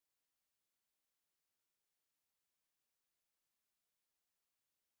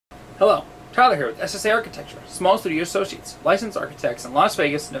Hello, Tyler here with SSA Architecture, small studio associates, licensed architects in Las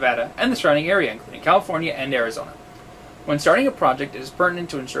Vegas, Nevada, and the surrounding area, including California and Arizona. When starting a project, it is pertinent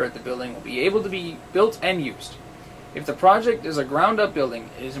to ensure that the building will be able to be built and used. If the project is a ground-up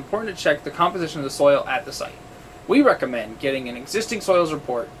building, it is important to check the composition of the soil at the site. We recommend getting an existing soils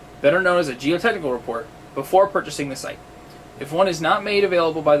report, better known as a geotechnical report, before purchasing the site. If one is not made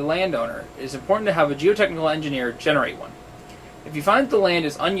available by the landowner, it is important to have a geotechnical engineer generate one. If you find that the land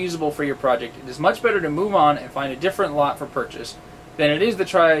is unusable for your project, it is much better to move on and find a different lot for purchase than it is to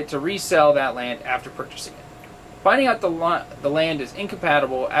try to resell that land after purchasing it. Finding out the land is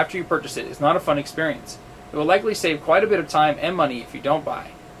incompatible after you purchase it is not a fun experience. It will likely save quite a bit of time and money if you don't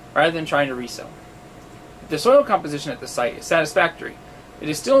buy, rather than trying to resell. If the soil composition at the site is satisfactory, it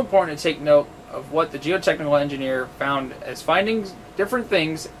is still important to take note of what the geotechnical engineer found, as finding different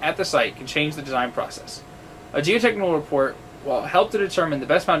things at the site can change the design process. A geotechnical report will help to determine the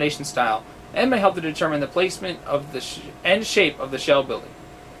best foundation style and may help to determine the placement of the and shape of the shell building.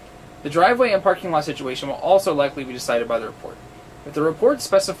 The driveway and parking lot situation will also likely be decided by the report. If the report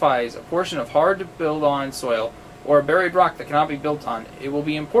specifies a portion of hard to build on soil or a buried rock that cannot be built on, it will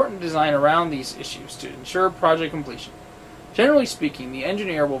be important to design around these issues to ensure project completion. Generally speaking, the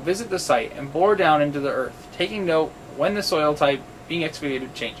engineer will visit the site and bore down into the earth, taking note when the soil type being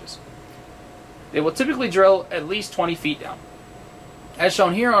excavated changes. They will typically drill at least 20 feet down. As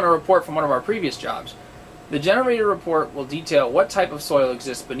shown here on a report from one of our previous jobs, the generated report will detail what type of soil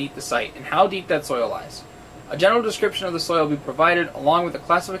exists beneath the site and how deep that soil lies. A general description of the soil will be provided along with a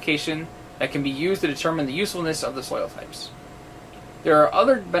classification that can be used to determine the usefulness of the soil types. There are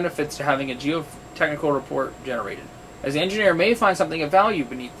other benefits to having a geotechnical report generated, as the engineer may find something of value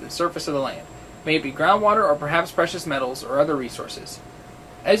beneath the surface of the land, may it be groundwater or perhaps precious metals or other resources.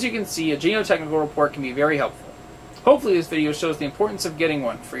 As you can see, a geotechnical report can be very helpful. Hopefully this video shows the importance of getting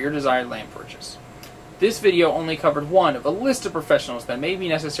one for your desired land purchase. This video only covered one of a list of professionals that may be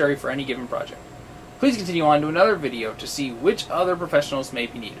necessary for any given project. Please continue on to another video to see which other professionals may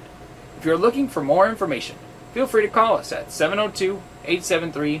be needed. If you are looking for more information, feel free to call us at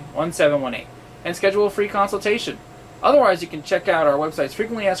 702-873-1718 and schedule a free consultation. Otherwise, you can check out our website's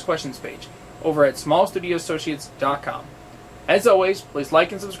frequently asked questions page over at smallstudioassociates.com. As always, please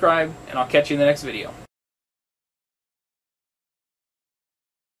like and subscribe, and I'll catch you in the next video.